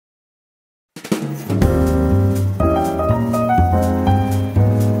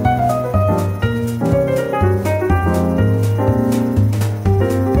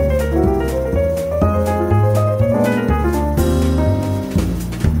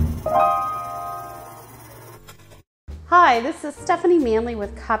Hi, this is Stephanie Manley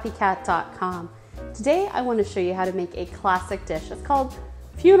with Copycat.com. Today I want to show you how to make a classic dish. It's called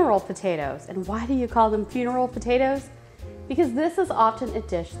funeral potatoes. And why do you call them funeral potatoes? Because this is often a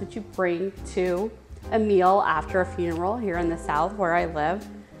dish that you bring to a meal after a funeral here in the South where I live.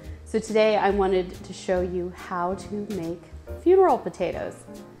 So today I wanted to show you how to make funeral potatoes.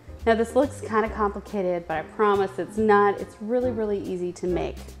 Now this looks kind of complicated, but I promise it's not. It's really, really easy to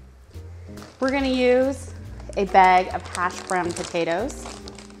make. We're going to use a bag of hash brown potatoes.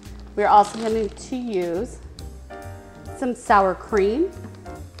 We're also going to use some sour cream,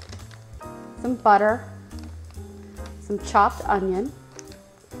 some butter, some chopped onion.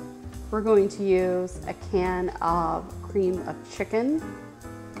 We're going to use a can of cream of chicken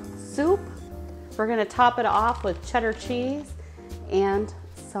soup. We're going to top it off with cheddar cheese and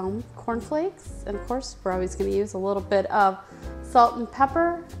some cornflakes. And of course, we're always going to use a little bit of salt and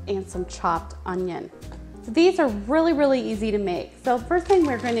pepper and some chopped onion. So these are really, really easy to make. So first thing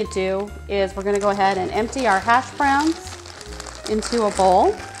we're going to do is we're going to go ahead and empty our hash browns into a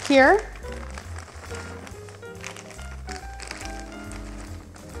bowl here.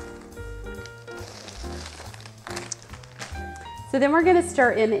 So then we're going to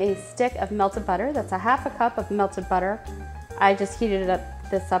stir in a stick of melted butter. That's a half a cup of melted butter. I just heated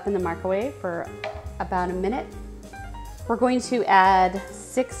this up in the microwave for about a minute. We're going to add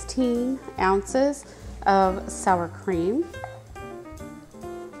 16 ounces of sour cream.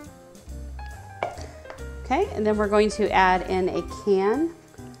 Okay, and then we're going to add in a can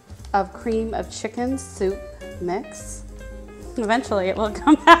of cream of chicken soup mix. Eventually it will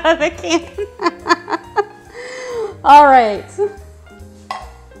come out of the can. All right.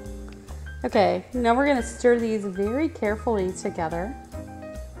 Okay, now we're going to stir these very carefully together.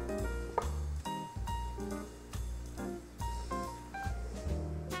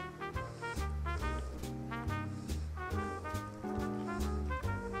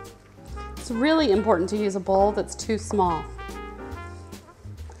 It's really important to use a bowl that's too small.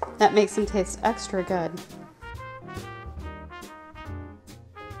 That makes them taste extra good.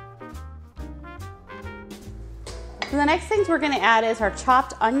 So the next things we're going to add is our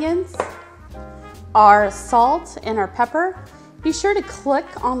chopped onions, our salt, and our pepper. Be sure to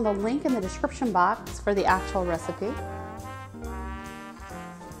click on the link in the description box for the actual recipe.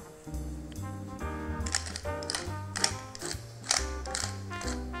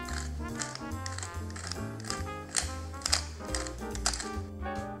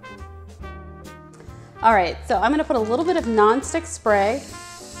 All right, so I'm gonna put a little bit of nonstick spray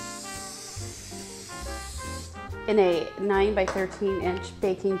in a 9 by 13 inch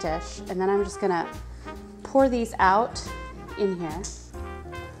baking dish, and then I'm just gonna pour these out in here.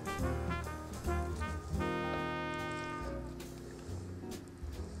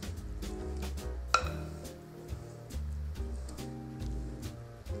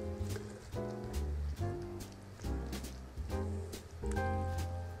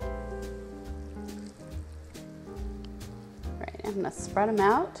 I'm going to spread them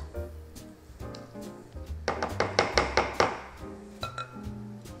out.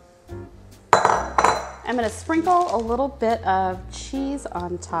 I'm going to sprinkle a little bit of cheese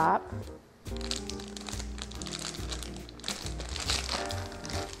on top.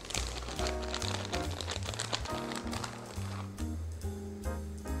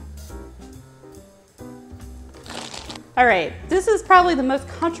 All right, this is probably the most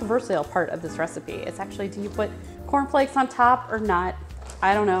controversial part of this recipe. It's actually, do you put cornflakes on top or not?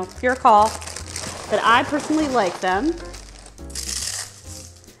 I don't know, it's your call, but I personally like them.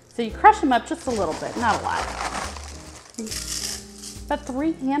 So you crush them up just a little bit, not a lot. About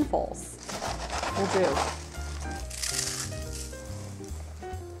 3 handfuls will do.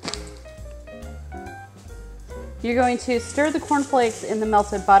 You're going to stir the cornflakes in the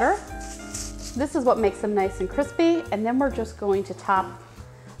melted butter. This is what makes them nice and crispy, and then we're just going to top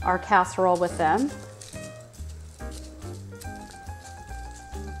our casserole with them.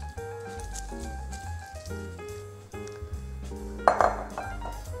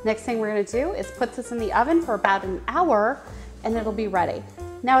 Next thing we're going to do is put this in the oven for about an hour and it'll be ready.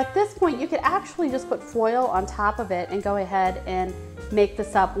 Now at this point you could actually just put foil on top of it and go ahead and make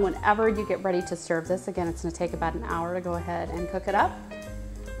this up whenever you get ready to serve this. Again, it's going to take about an hour to go ahead and cook it up,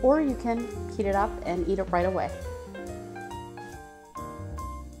 or you can heat it up and eat it right away.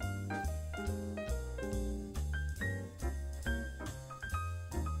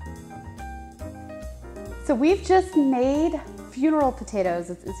 So we've just made funeral potatoes.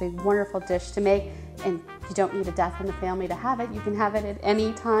 It's a wonderful dish to make, and you don't need a death in the family to have it. You can have it at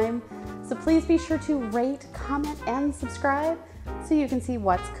any time. So please be sure to rate, comment, and subscribe so you can see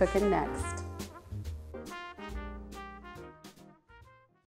what's cooking next.